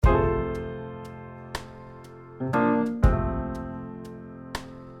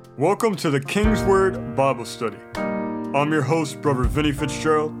Welcome to the King's Word Bible Study. I'm your host, Brother Vinny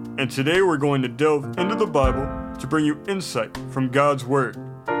Fitzgerald, and today we're going to delve into the Bible to bring you insight from God's Word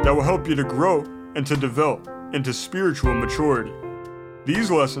that will help you to grow and to develop into spiritual maturity. These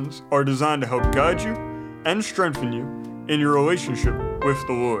lessons are designed to help guide you and strengthen you in your relationship with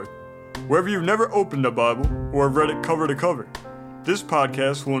the Lord. Whether you've never opened a Bible or have read it cover to cover, this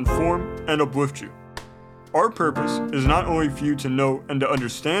podcast will inform and uplift you. Our purpose is not only for you to know and to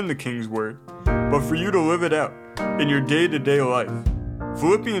understand the King's Word, but for you to live it out in your day-to-day life.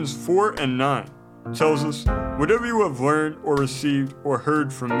 Philippians 4:9 tells us, "Whatever you have learned or received or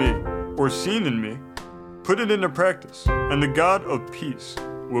heard from me or seen in me, put it into practice, and the God of peace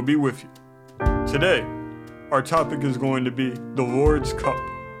will be with you." Today, our topic is going to be the Lord's Cup.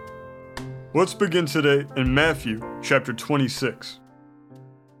 Let's begin today in Matthew chapter 26.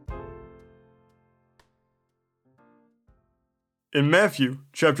 In Matthew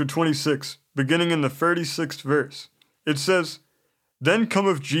chapter 26, beginning in the 36th verse, it says, "Then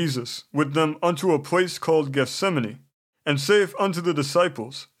cometh Jesus with them unto a place called Gethsemane, and saith unto the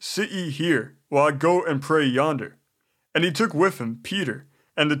disciples, Sit ye here, while I go and pray yonder. And he took with him Peter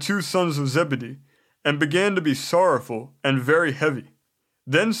and the two sons of Zebedee, and began to be sorrowful and very heavy.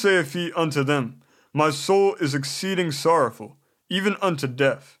 Then saith he unto them, My soul is exceeding sorrowful, even unto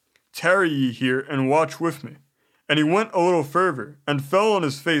death. Tarry ye here and watch with me. And he went a little further, and fell on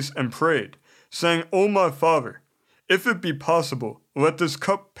his face and prayed, saying, O my Father, if it be possible, let this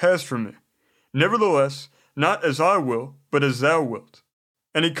cup pass from me. Nevertheless, not as I will, but as thou wilt.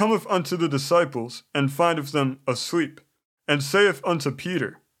 And he cometh unto the disciples, and findeth them asleep, and saith unto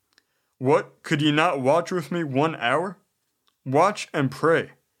Peter, What, could ye not watch with me 1 hour? Watch and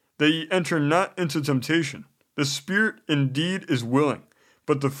pray, that ye enter not into temptation. The spirit indeed is willing,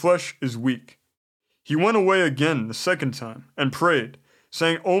 but the flesh is weak. He went away again the second time, and prayed,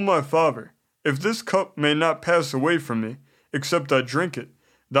 saying, O my Father, if this cup may not pass away from me, except I drink it,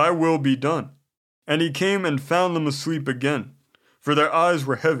 thy will be done. And he came and found them asleep again, for their eyes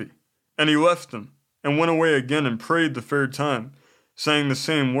were heavy. And he left them, and went away again and prayed the third time, saying the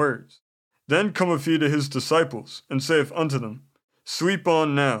same words. Then cometh he to his disciples, and saith unto them, Sleep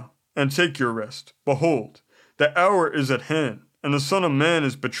on now, and take your rest. Behold, the hour is at hand, and the Son of Man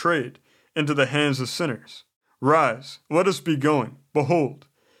is betrayed into the hands of sinners. Rise, let us be going. Behold,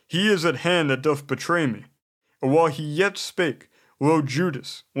 he is at hand that doth betray me. And while he yet spake, lo,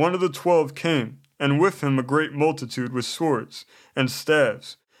 Judas, one of the 12, came, and with him a great multitude with swords and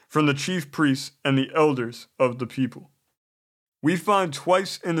staves, from the chief priests and the elders of the people." We find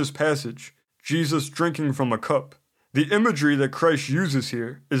twice in this passage Jesus drinking from a cup. The imagery that Christ uses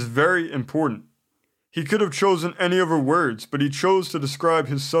here is very important. He could have chosen any other words, but he chose to describe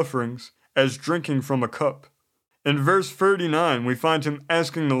his sufferings as drinking from a cup. In verse 39, we find him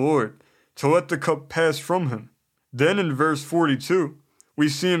asking the Lord to let the cup pass from him. Then in verse 42, we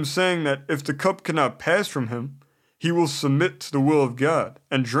see him saying that if the cup cannot pass from him, he will submit to the will of God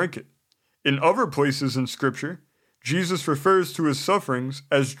and drink it. In other places in Scripture, Jesus refers to his sufferings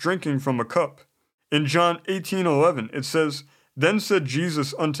as drinking from a cup. In John 18:11, it says, Then said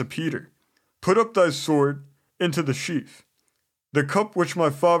Jesus unto Peter, Put up thy sword into the sheath. The cup which my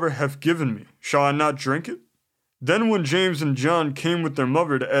Father hath given me, shall I not drink it? Then when James and John came with their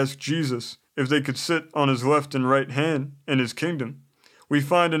mother to ask Jesus if they could sit on his left and right hand in his kingdom, we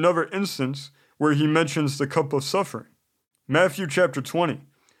find another instance where he mentions the cup of suffering. Matthew chapter 20,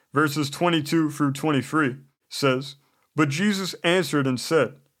 verses 22 through 23 says, But Jesus answered and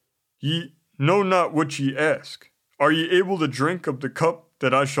said, Ye know not what ye ask. Are ye able to drink of the cup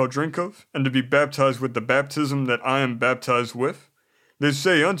that I shall drink of, and to be baptized with the baptism that I am baptized with? They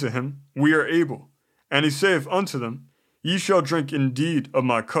say unto him, We are able. And he saith unto them, Ye shall drink indeed of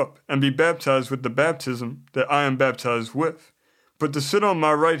my cup, and be baptized with the baptism that I am baptized with. But to sit on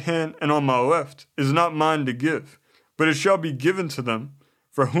my right hand and on my left is not mine to give, but it shall be given to them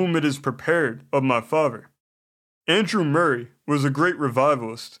for whom it is prepared of my Father. Andrew Murray was a great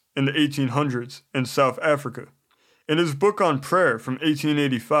revivalist in the 1800s in South Africa. In his book on prayer from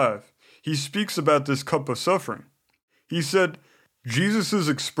 1885, he speaks about this cup of suffering. He said, Jesus'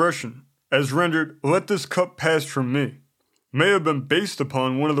 expression, as rendered, Let this cup pass from me, may have been based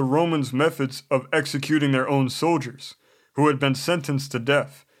upon one of the Romans' methods of executing their own soldiers, who had been sentenced to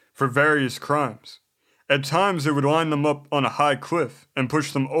death for various crimes. At times they would line them up on a high cliff and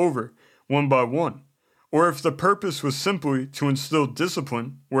push them over one by one, or if the purpose was simply to instill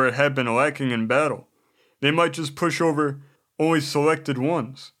discipline where it had been lacking in battle, they might just push over only selected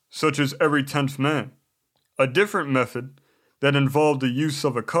ones, such as every 10th man. A different method that involved the use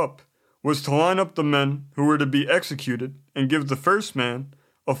of a cup was to line up the men who were to be executed and give the first man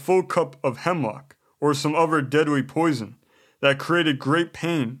a full cup of hemlock or some other deadly poison that created great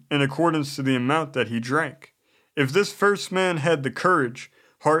pain in accordance to the amount that he drank. If this first man had the courage,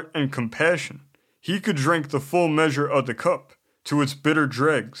 heart, and compassion, he could drink the full measure of the cup to its bitter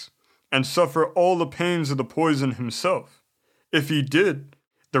dregs and suffer all the pains of the poison himself. If he did,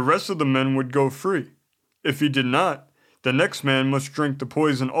 the rest of the men would go free. If he did not, the next man must drink the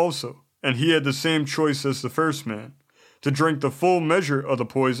poison also, and he had the same choice as the first man, to drink the full measure of the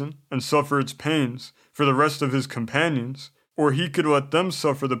poison and suffer its pains for the rest of his companions, or he could let them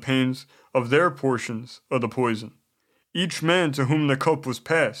suffer the pains of their portions of the poison. Each man to whom the cup was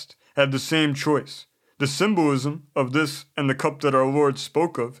passed had the same choice. The symbolism of this and the cup that our Lord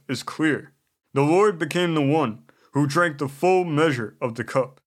spoke of is clear. The Lord became the one who drank the full measure of the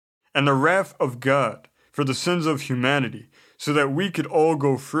cup, and the wrath of God for the sins of humanity, so that we could all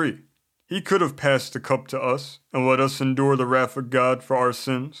go free. He could have passed the cup to us and let us endure the wrath of God for our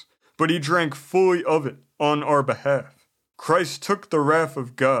sins, but he drank fully of it on our behalf. Christ took the wrath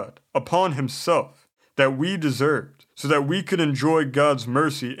of God upon himself that we deserved, so that we could enjoy God's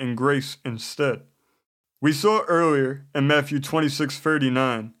mercy and grace instead. We saw earlier in Matthew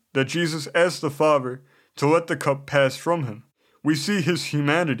 26:39 that Jesus asked the Father to let the cup pass from him. We see his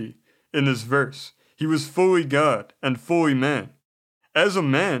humanity in this verse. He was fully God and fully man. As a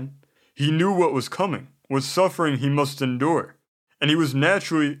man, he knew what was coming, what suffering he must endure, and he was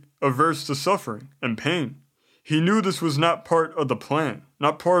naturally averse to suffering and pain. He knew this was not part of the plan,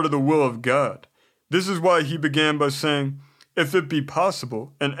 not part of the will of God. This is why he began by saying, "If it be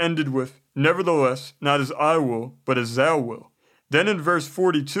possible," and ended with, "Nevertheless, not as I will, but as thou wilt." Then in verse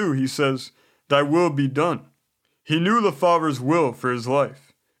 42 he says, "Thy will be done." He knew the Father's will for his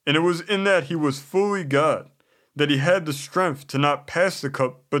life, and it was in that he was fully God that he had the strength to not pass the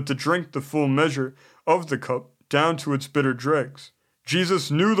cup, but to drink the full measure of the cup down to its bitter dregs.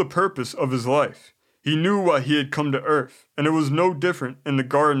 Jesus knew the purpose of his life. He knew why he had come to earth, and it was no different in the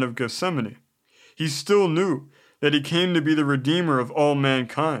Garden of Gethsemane. He still knew that he came to be the Redeemer of all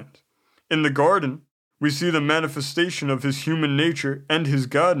mankind. In the garden, we see the manifestation of his human nature and his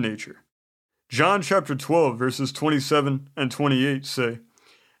God nature. John chapter 12, verses 27 and 28 say,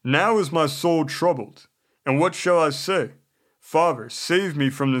 "Now is my soul troubled, and what shall I say? Father, save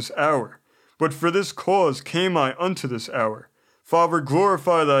me from this hour. But for this cause came I unto this hour. Father,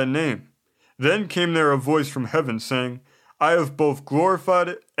 glorify thy name." Then came there a voice from heaven saying, "I have both glorified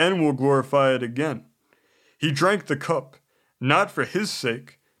it and will glorify it again." He drank the cup, not for his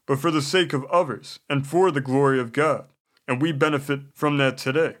sake, but for the sake of others and for the glory of God, and we benefit from that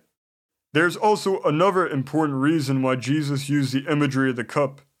today. There's also another important reason why Jesus used the imagery of the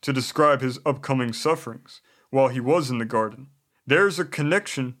cup to describe his upcoming sufferings while he was in the garden. There's a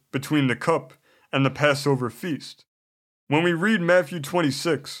connection between the cup and the Passover feast. When we read Matthew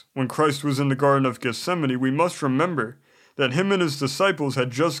 26, when Christ was in the Garden of Gethsemane, we must remember that him and his disciples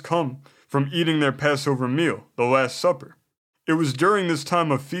had just come from eating their Passover meal, the Last Supper. It was during this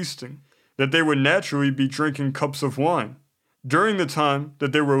time of feasting that they would naturally be drinking cups of wine. During the time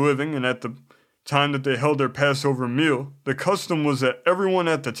that they were living and at the time that they held their Passover meal, the custom was that everyone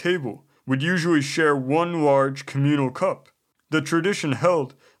at the table would usually share one large communal cup. The tradition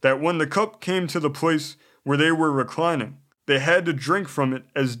held that when the cup came to the place where they were reclining, they had to drink from it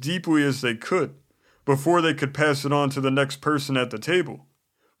as deeply as they could before they could pass it on to the next person at the table.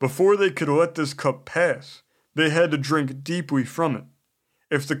 Before they could let this cup pass, they had to drink deeply from it.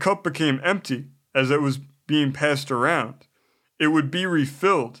 If the cup became empty as it was being passed around, it would be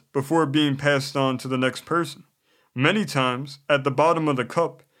refilled before being passed on to the next person. Many times, at the bottom of the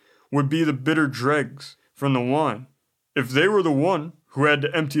cup would be the bitter dregs from the wine. If they were the one who had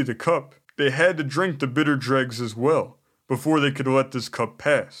to empty the cup, they had to drink the bitter dregs as well before they could let this cup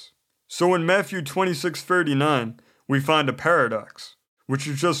pass. So in Matthew 26:39, we find a paradox, which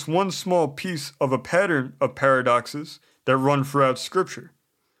is just one small piece of a pattern of paradoxes that run throughout Scripture.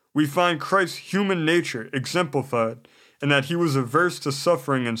 We find Christ's human nature exemplified in that he was averse to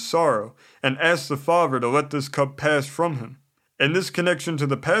suffering and sorrow and asked the Father to let this cup pass from him. In this connection to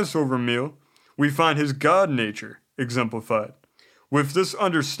the Passover meal, we find his God nature exemplified. With this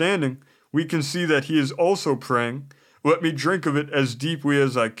understanding, we can see that he is also praying, "Let me drink of it as deeply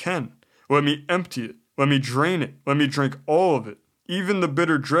as I can. Let me empty it. Let me drain it. Let me drink all of it, even the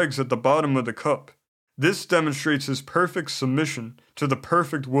bitter dregs at the bottom of the cup." This demonstrates his perfect submission to the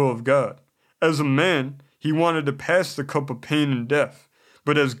perfect will of God. As a man, he wanted to pass the cup of pain and death,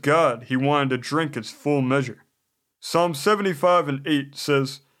 but as God, he wanted to drink its full measure. Psalm 75:8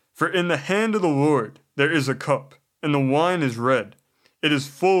 says, "For in the hand of the Lord there is a cup, and the wine is red. It is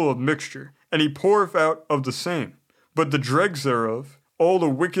full of mixture, and he poureth out of the same. But the dregs thereof, all the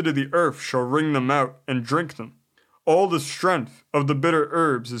wicked of the earth shall wring them out and drink them. All the strength of the bitter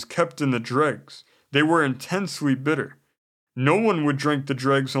herbs is kept in the dregs. They were intensely bitter. No one would drink the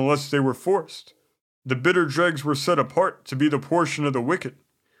dregs unless they were forced. The bitter dregs were set apart to be the portion of the wicked.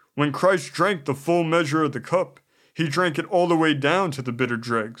 When Christ drank the full measure of the cup, he drank it all the way down to the bitter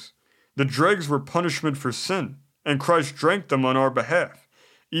dregs. The dregs were punishment for sin, and Christ drank them on our behalf,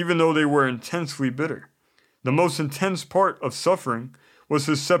 even though they were intensely bitter. The most intense part of suffering was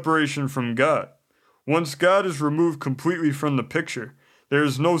his separation from God. Once God is removed completely from the picture, there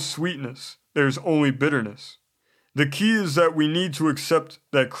is no sweetness, there is only bitterness. The key is that we need to accept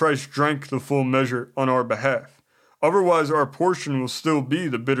that Christ drank the full measure on our behalf. Otherwise, our portion will still be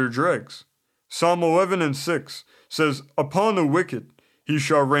the bitter dregs. Psalm 11:6 says, "Upon the wicked he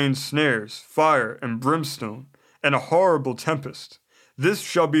shall rain snares, fire, and brimstone, and a horrible tempest. This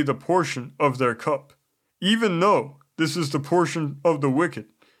shall be the portion of their cup." Even though this is the portion of the wicked,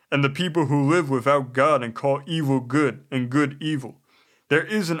 and the people who live without God and call evil good and good evil, there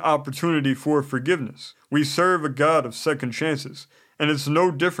is an opportunity for forgiveness. We serve a God of second chances, and it's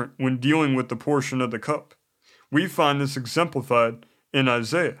no different when dealing with the portion of the cup. We find this exemplified in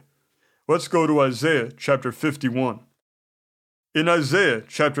Isaiah. Let's go to Isaiah chapter 51. In Isaiah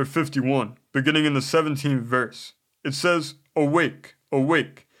chapter 51, beginning in the 17th verse, it says, "Awake,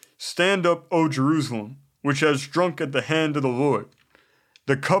 awake, stand up, O Jerusalem, which has drunk at the hand of the Lord,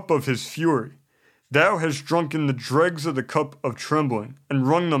 the cup of his fury. Thou hast drunken the dregs of the cup of trembling, and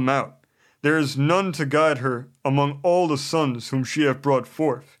wrung them out. There is none to guide her among all the sons whom she hath brought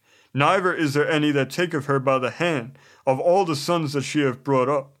forth, neither is there any that taketh her by the hand of all the sons that she hath brought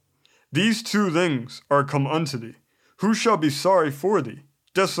up. These two things are come unto thee. Who shall be sorry for thee?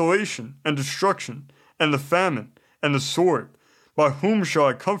 Desolation and destruction, and the famine, and the sword. By whom shall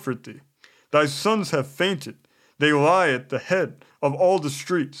I comfort thee? Thy sons have fainted. They lie at the head of all the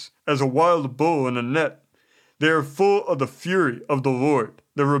streets, as a wild bull in a net. They are full of the fury of the Lord,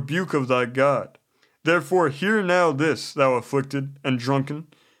 the rebuke of thy God. Therefore hear now this, thou afflicted and drunken,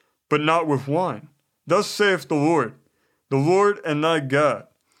 but not with wine. Thus saith the Lord and thy God,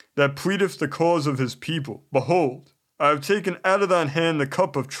 that pleadeth the cause of his people. Behold, I have taken out of thine hand the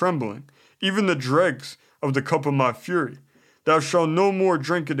cup of trembling, even the dregs of the cup of my fury. Thou shalt no more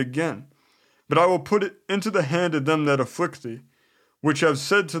drink it again. But I will put it into the hand of them that afflict thee, which have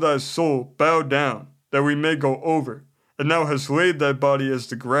said to thy soul, Bow down, that we may go over. And thou hast laid thy body as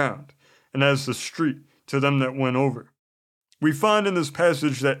the ground, and as the street to them that went over." We find in this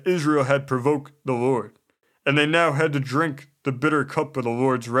passage that Israel had provoked the Lord, and they now had to drink the bitter cup of the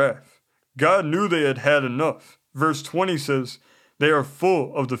Lord's wrath. God knew they had had enough. Verse 20 says, "They are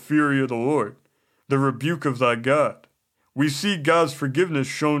full of the fury of the Lord, the rebuke of thy God." We see God's forgiveness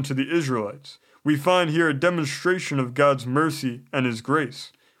shown to the Israelites. We find here a demonstration of God's mercy and his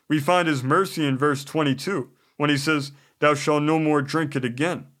grace. We find his mercy in verse 22, when he says, "Thou shalt no more drink it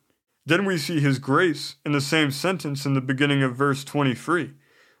again." Then we see his grace in the same sentence in the beginning of verse 23,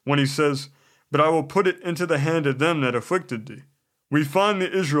 when he says, "But I will put it into the hand of them that afflicted thee." We find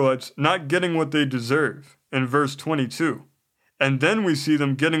the Israelites not getting what they deserve in verse 22, and then we see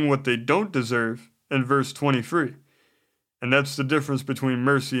them getting what they don't deserve in verse 23. And that's the difference between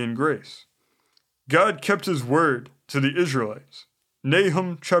mercy and grace. God kept his word to the Israelites.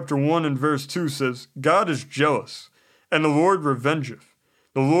 Nahum chapter 1 and verse 2 says, "God is jealous, and the Lord revengeth.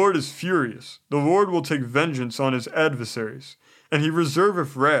 The Lord is furious. The Lord will take vengeance on his adversaries, and he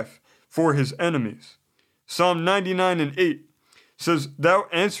reserveth wrath for his enemies." Psalm 99 and 8 says, "Thou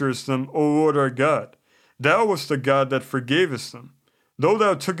answerest them, O Lord our God. Thou wast the God that forgavest them, though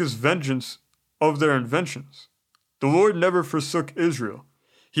thou tookest vengeance of their inventions." The Lord never forsook Israel.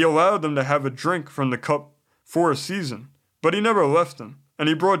 He allowed them to have a drink from the cup for a season, but he never left them, and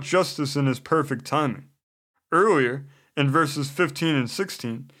he brought justice in his perfect timing. Earlier, in verses 15 and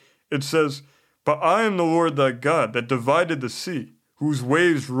 16, it says, "But I am the Lord thy God, that divided the sea, whose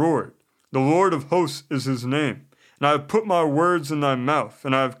waves roared. The Lord of hosts is his name. And I have put my words in thy mouth,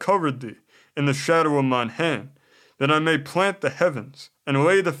 and I have covered thee in the shadow of mine hand, that I may plant the heavens, and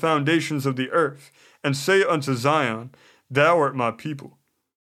lay the foundations of the earth, and say unto Zion, Thou art my people."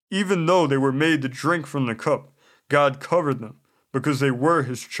 Even though they were made to drink from the cup, God covered them, because they were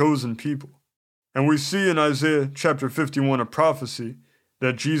his chosen people. And we see in Isaiah chapter 51 a prophecy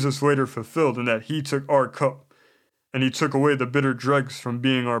that Jesus later fulfilled, and that he took our cup, and he took away the bitter dregs from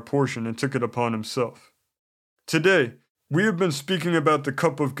being our portion and took it upon himself. Today, we have been speaking about the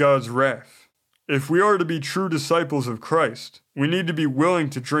cup of God's wrath. If we are to be true disciples of Christ, we need to be willing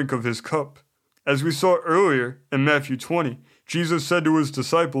to drink of his cup. As we saw earlier in Matthew 20, Jesus said to his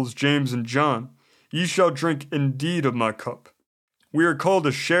disciples, James and John, "Ye shall drink indeed of my cup." We are called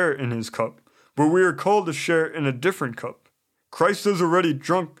to share in his cup, but we are called to share in a different cup. Christ has already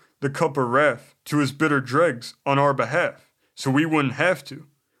drunk the cup of wrath to his bitter dregs on our behalf, so we wouldn't have to.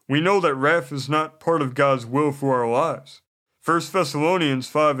 We know that wrath is not part of God's will for our lives. 1 Thessalonians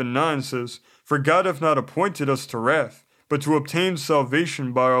 5:9 says, "For God hath not appointed us to wrath, but to obtain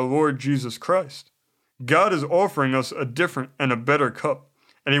salvation by our Lord Jesus Christ." God is offering us a different and a better cup,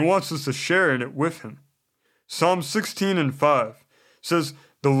 and he wants us to share in it with him. Psalm 16:5 says,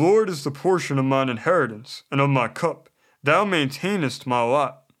 "The Lord is the portion of mine inheritance and of my cup. Thou maintainest my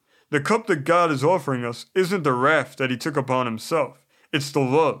lot." The cup that God is offering us isn't the wrath that he took upon himself. It's the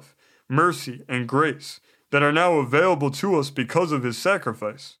love, mercy, and grace that are now available to us because of his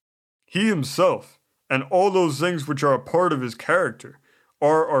sacrifice. He himself, and all those things which are a part of his character,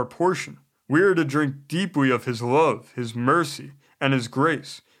 are our portion. We are to drink deeply of his love, his mercy, and his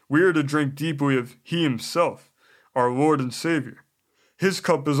grace. We are to drink deeply of he himself, our Lord and Savior. His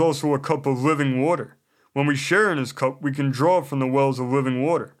cup is also a cup of living water. When we share in his cup, we can draw from the wells of living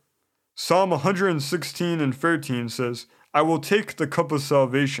water. Psalm 116:13 says, "I will take the cup of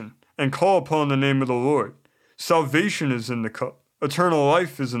salvation and call upon the name of the Lord." Salvation is in the cup. Eternal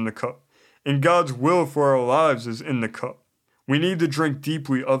life is in the cup. And God's will for our lives is in the cup. We need to drink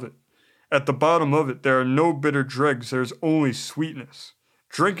deeply of it. At the bottom of it, there are no bitter dregs. There is only sweetness.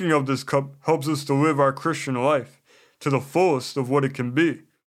 Drinking of this cup helps us to live our Christian life to the fullest of what it can be.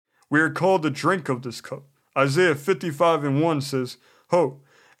 We are called to drink of this cup. Isaiah 55:1 says, "Ho,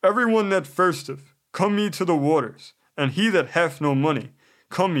 everyone that thirsteth, come ye to the waters, and he that hath no money,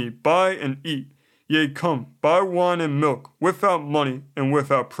 come ye, buy and eat. Yea, come, buy wine and milk, without money and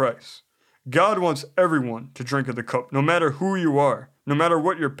without price." God wants everyone to drink of the cup, no matter who you are, no matter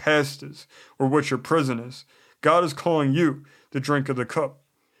what your past is, or what your present is. God is calling you to drink of the cup.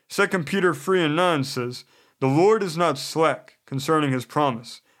 2 Peter 3:9 says, "The Lord is not slack concerning his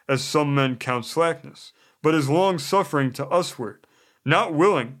promise, as some men count slackness, but is long-suffering to usward, not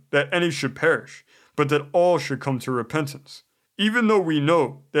willing that any should perish, but that all should come to repentance." Even though we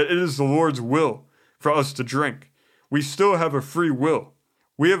know that it is the Lord's will for us to drink, we still have a free will.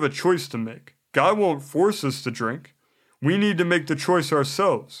 We have a choice to make. God won't force us to drink. We need to make the choice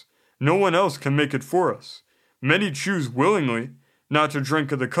ourselves. No one else can make it for us. Many choose willingly not to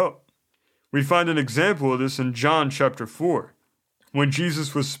drink of the cup. We find an example of this in John chapter 4, when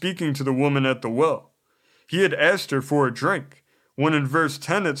Jesus was speaking to the woman at the well. He had asked her for a drink, when in verse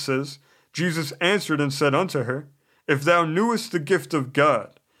 10 it says, "Jesus answered and said unto her, If thou knewest the gift of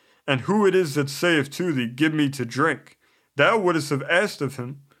God, and who it is that saith to thee, Give me to drink, thou wouldst have asked of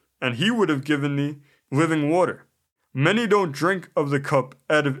him, and he would have given thee living water." Many don't drink of the cup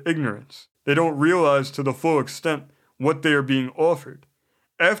out of ignorance. They don't realize to the full extent what they are being offered.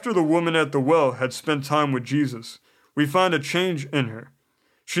 After the woman at the well had spent time with Jesus, we find a change in her.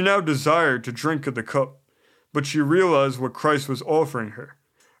 She now desired to drink of the cup, but she realized what Christ was offering her.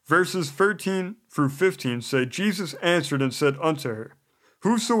 Verses 13-15 say, "Jesus answered and said unto her,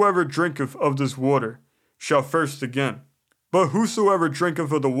 Whosoever drinketh of this water shall thirst again. But whosoever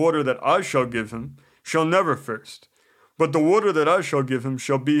drinketh of the water that I shall give him shall never thirst. But the water that I shall give him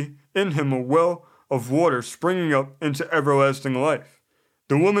shall be in him a well of water springing up into everlasting life.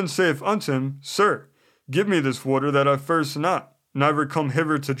 The woman saith unto him, Sir, give me this water that I thirst not, neither come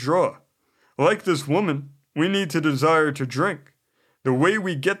hither to draw." Like this woman, we need to desire to drink. The way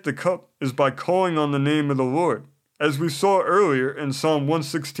we get the cup is by calling on the name of the Lord. As we saw earlier in Psalm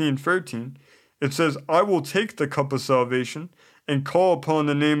 116:13, it says, "I will take the cup of salvation and call upon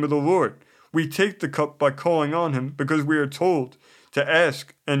the name of the Lord." We take the cup by calling on him because we are told to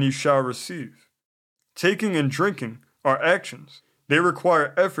ask and ye shall receive. Taking and drinking are actions. They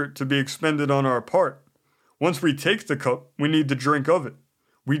require effort to be expended on our part. Once we take the cup, we need to drink of it.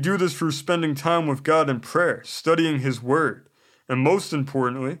 We do this through spending time with God in prayer, studying his word, and most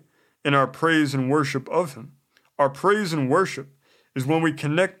importantly, in our praise and worship of him. Our praise and worship is when we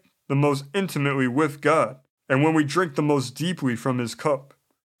connect the most intimately with God and when we drink the most deeply from his cup.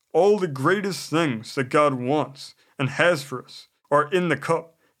 All the greatest things that God wants and has for us are in the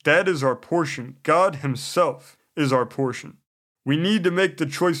cup. That is our portion. God himself is our portion. We need to make the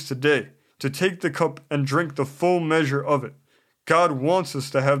choice today to take the cup and drink the full measure of it. God wants us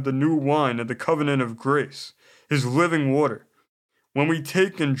to have the new wine of the covenant of grace, his living water. When we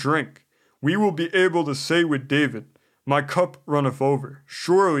take and drink, we will be able to say with David, "My cup runneth over.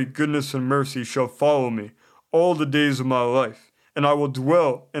 Surely goodness and mercy shall follow me all the days of my life, and I will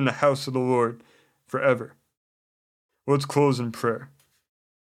dwell in the house of the Lord forever." Let's close in prayer.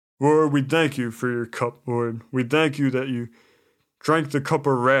 Lord, we thank you for your cup, Lord. We thank you that you drank the cup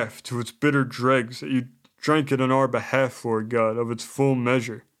of wrath to its bitter dregs, that you drank it on our behalf, Lord God, of its full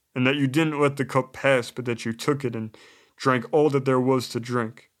measure, and that you didn't let the cup pass, but that you took it and drank all that there was to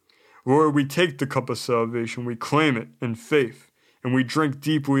drink. Lord, we take the cup of salvation, we claim it in faith, and we drink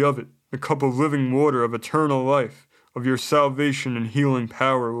deeply of it, the cup of living water, of eternal life, of your salvation and healing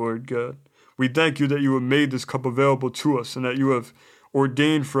power, Lord God. We thank you that you have made this cup available to us and that you have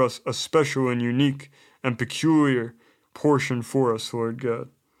ordained for us a special and unique and peculiar portion for us, Lord God.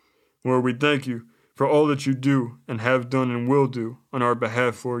 Lord, we thank you for all that you do and have done and will do on our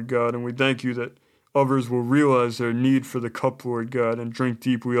behalf, Lord God, and we thank you that others will realize their need for the cup, Lord God, and drink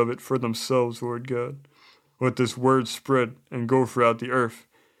deeply of it for themselves, Lord God. Let this word spread and go throughout the earth,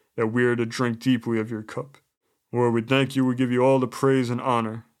 that we are to drink deeply of your cup. Lord, we thank you, we give you all the praise and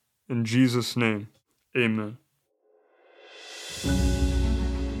honor. In Jesus' name, amen.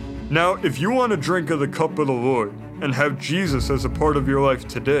 Now, if you want to drink of the cup of the Lord and have Jesus as a part of your life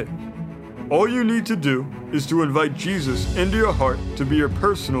today, all you need to do is to invite Jesus into your heart to be your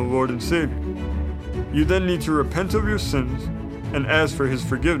personal Lord and Savior. You then need to repent of your sins and ask for His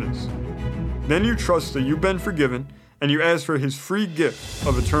forgiveness. Then you trust that you've been forgiven and you ask for His free gift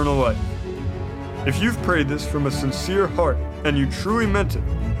of eternal life. If you've prayed this from a sincere heart and you truly meant it,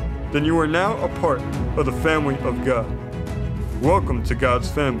 then you are now a part of the family of God. Welcome to God's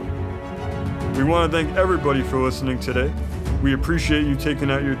family. We want to thank everybody for listening today. We appreciate you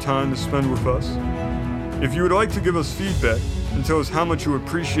taking out your time to spend with us. If you would like to give us feedback and tell us how much you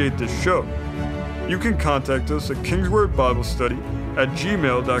appreciate this show, you can contact us at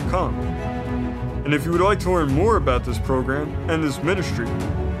kingswordbiblestudy@gmail.com. And if you would like to learn more about this program and this ministry,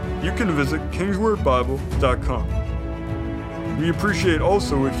 you can visit kingswordbible.com. We appreciate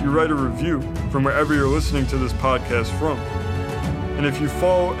also if you write a review from wherever you're listening to this podcast from. And if you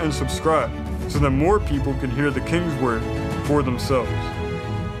follow and subscribe so that more people can hear the King's Word for themselves.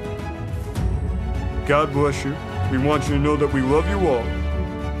 God bless you. We want you to know that we love you all.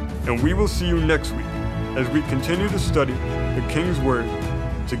 And we will see you next week as we continue to study the King's Word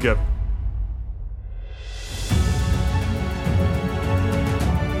together.